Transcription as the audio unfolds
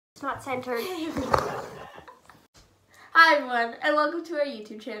It's not centered. Hi everyone, and welcome to our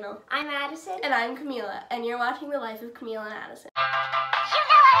YouTube channel. I'm Addison. And I'm Camila, and you're watching the life of Camila and Addison.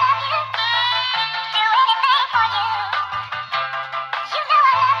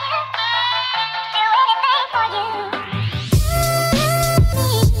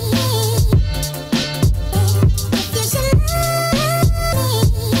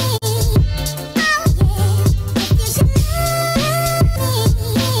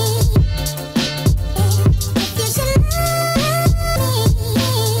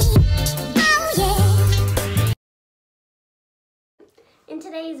 In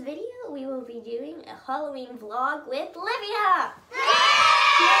today's video, we will be doing a Halloween vlog with Livia!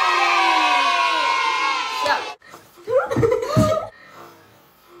 So,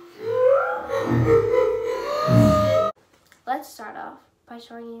 let's start off by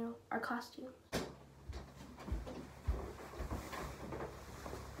showing you our costume.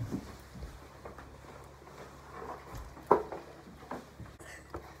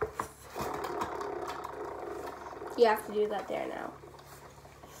 You have to do that there now.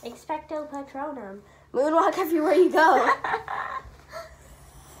 Expecto Patronum. Moonwalk everywhere you go.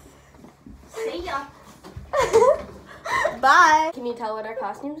 See ya. Bye. Can you tell what our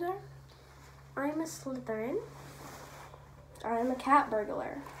costumes are? I'm a Slytherin. I'm a cat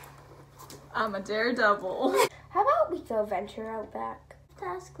burglar. I'm a daredevil. How about we go venture out back?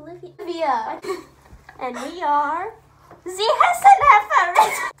 Ask Livia. Livia. And we are the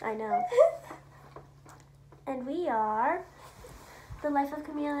Hessenheffer. I know. And we are the life of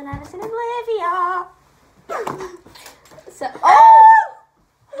Camila and Addison and Livia. So, oh!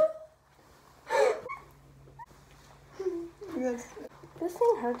 Yes. This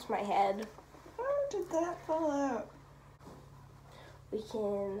thing hurts my head. How did that fall out? We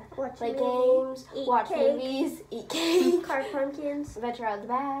can Watch play movies, games, eat watch cake. movies, eat cake, Carve pumpkins. venture out the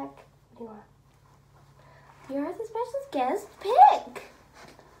back. What do you want? You're the special guest pick.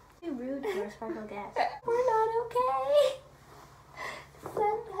 Too rude for a special guest. We're not okay.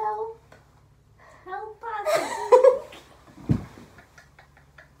 Send help. Help us.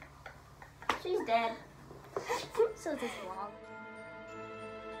 She's dead. So this vlog.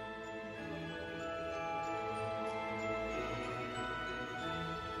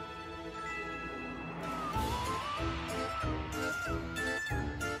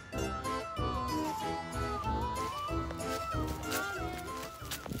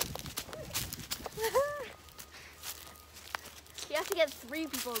 You have to get 3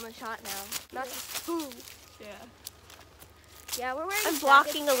 people in the shot now, not just 2. Yeah. Yeah, we're wearing I'm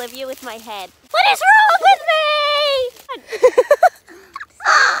blocking Olivia with my head. What is wrong with me?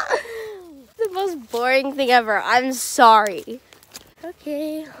 The most boring thing ever. I'm sorry.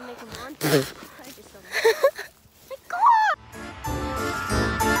 Okay. Make a montage. I just don't know.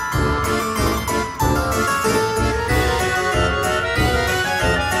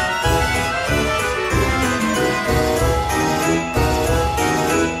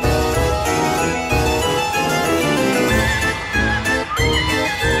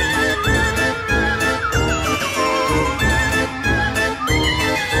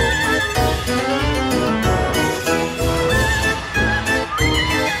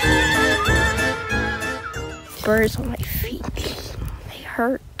 Burrs on my feet. They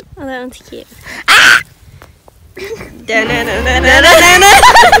hurt. Oh, that one's cute.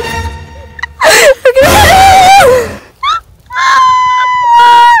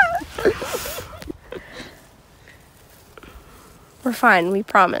 We're fine, we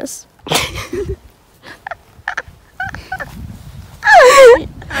promise.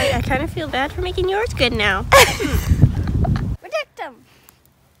 I kind of feel bad for making yours good now. Protect them.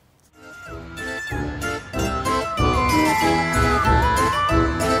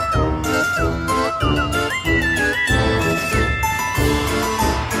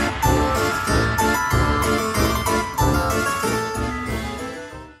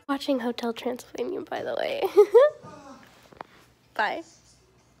 Watching Hotel Transylvania, by the way. Bye.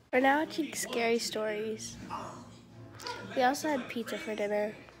 We're now watching Scary Stories. We also had pizza for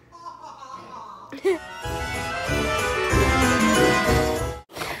dinner. I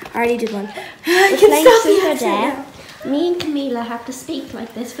already did one. Me and Camila have to speak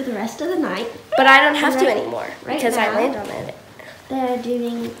like this for the rest of the night. But I don't have to anymore right because I now. land on it. They're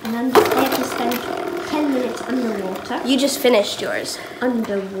doing they have to spend 10 minutes underwater. You just finished yours.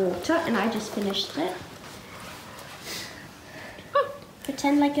 Underwater, and I just finished it.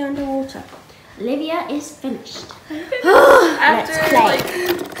 Pretend like you're underwater. Livia is finished. After Let's play.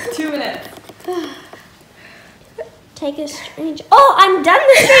 like 2 minutes. Take a strange. Oh, I'm done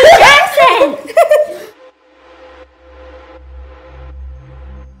with strange accent.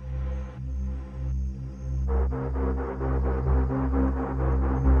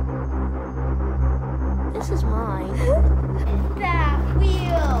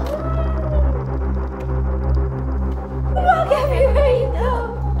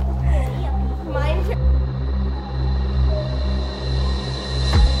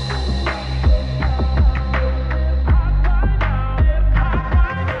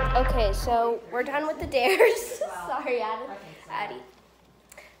 we're done with the dares. Sorry, Addie.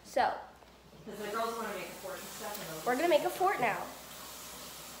 So, Because the girls want to make a fort and stuff. we're gonna make a fort now.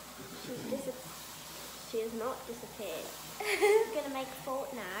 She has not disappeared. We're gonna make a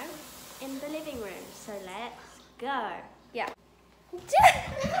fort now in the living room. So let's go. Yeah.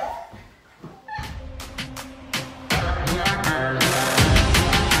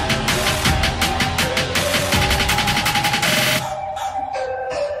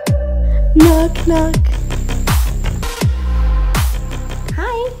 Knock, knock.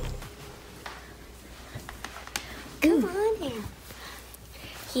 Hi. Come on in.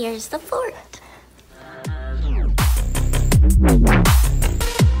 Here's the fort.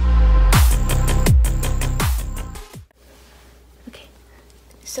 Okay.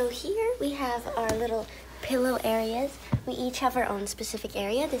 So here we have our little pillow areas. We each have our own specific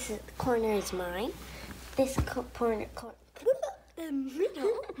area. This corner is mine. This corner the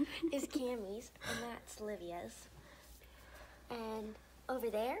middle is Cammie's, and that's Livia's. And over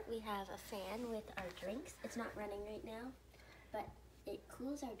there we have a fan with our drinks. It's not running right now, but it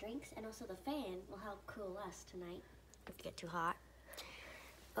cools our drinks, and also the fan will help cool us tonight if it gets too hot.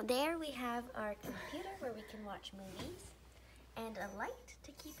 There we have our computer where we can watch movies, and a light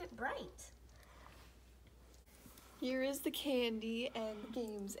to keep it bright. Here is the candy and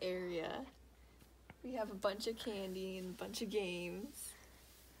games area. We have a bunch of candy and a bunch of games.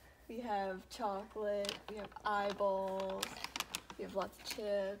 We have chocolate, we have eyeballs, we have lots of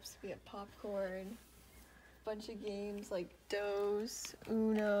chips, we have popcorn, a bunch of games like Dose,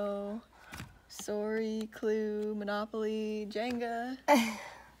 Uno, Sorry, Clue, Monopoly, Jenga.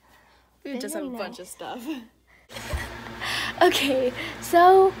 We just have a bunch of stuff. Okay,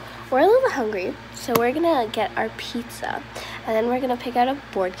 so we're a little hungry, so we're gonna get our pizza, and then we're gonna pick out a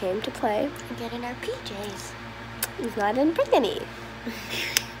board game to play. And get in our PJs. I didn't bring any.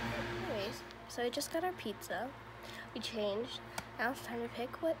 Anyways, so we just got our pizza. We changed. Now it's time to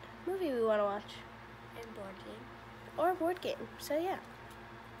pick what movie we want to watch. And board game. Or a board game. So yeah,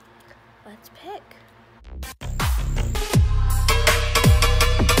 let's pick.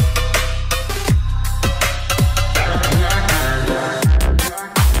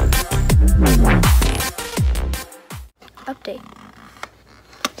 Update.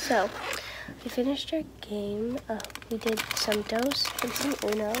 So, we finished our game. We did some Dose and some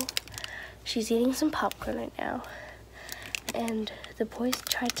Uno. She's eating some popcorn right now. And the boys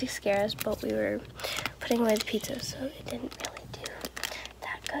tried to scare us, but we were putting away the pizza, so it didn't really do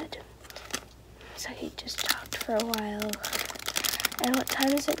that good. So he just talked for a while. And what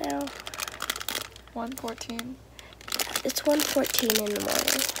time is it now? 1:14. It's 1:14 in the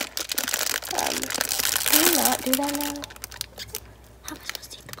morning. Can we not do that now? How am I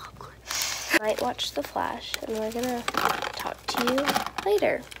supposed to eat the popcorn? Might watch The Flash, and we're gonna talk to you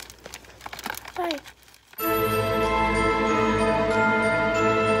later. Bye.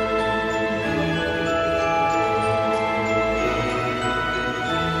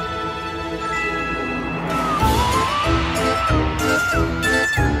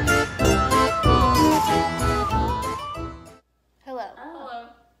 Hello. Hello.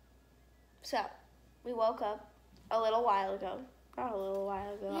 So, we woke up a little while ago. Not a little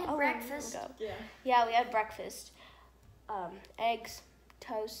while ago. We had a long breakfast. ago. Yeah. Yeah, we had breakfast. Eggs,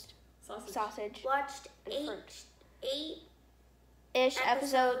 toast, sausage. Watched And eight fruit. episodes.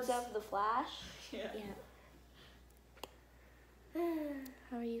 episodes of The Flash. Yeah. Yeah.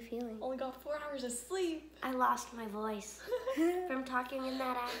 How are you feeling? Only got 4 hours of sleep. I lost my voice from talking in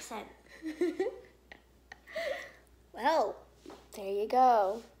that accent. Well, there you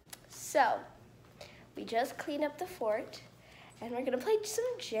go. So, we just cleaned up the fort, and we're gonna play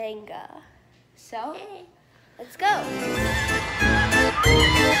some Jenga. So, Hey. let's go.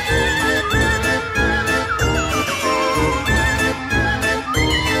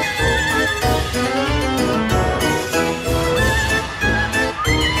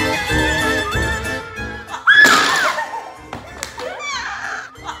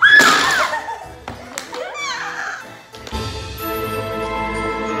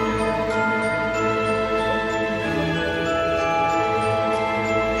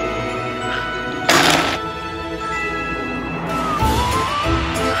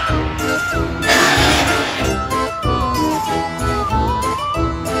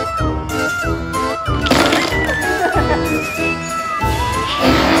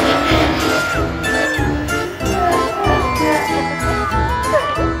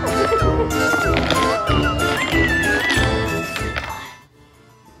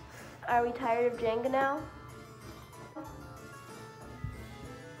 Are we tired of Jenga now?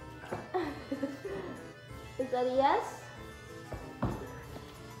 Is that a yes?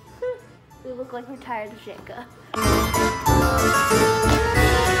 We look like we're tired of Jenga.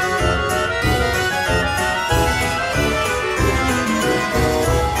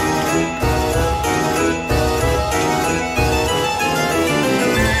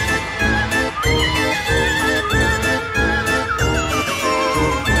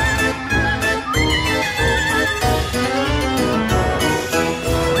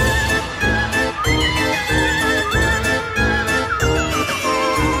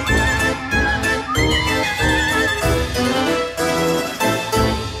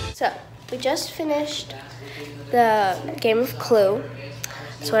 So, we just finished the game of Clue.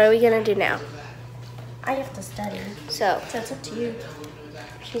 So what are we gonna do now? I have to study. So That's up to you.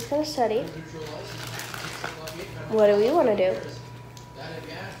 she's gonna study. What do we wanna do?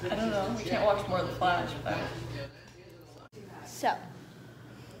 I don't know. We can't watch more of The Flash, but So,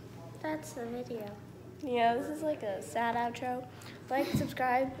 That's the video. yeah, this is like a sad outro. Like,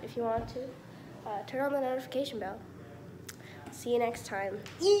 subscribe if you want to. Turn on the notification bell. See you next time.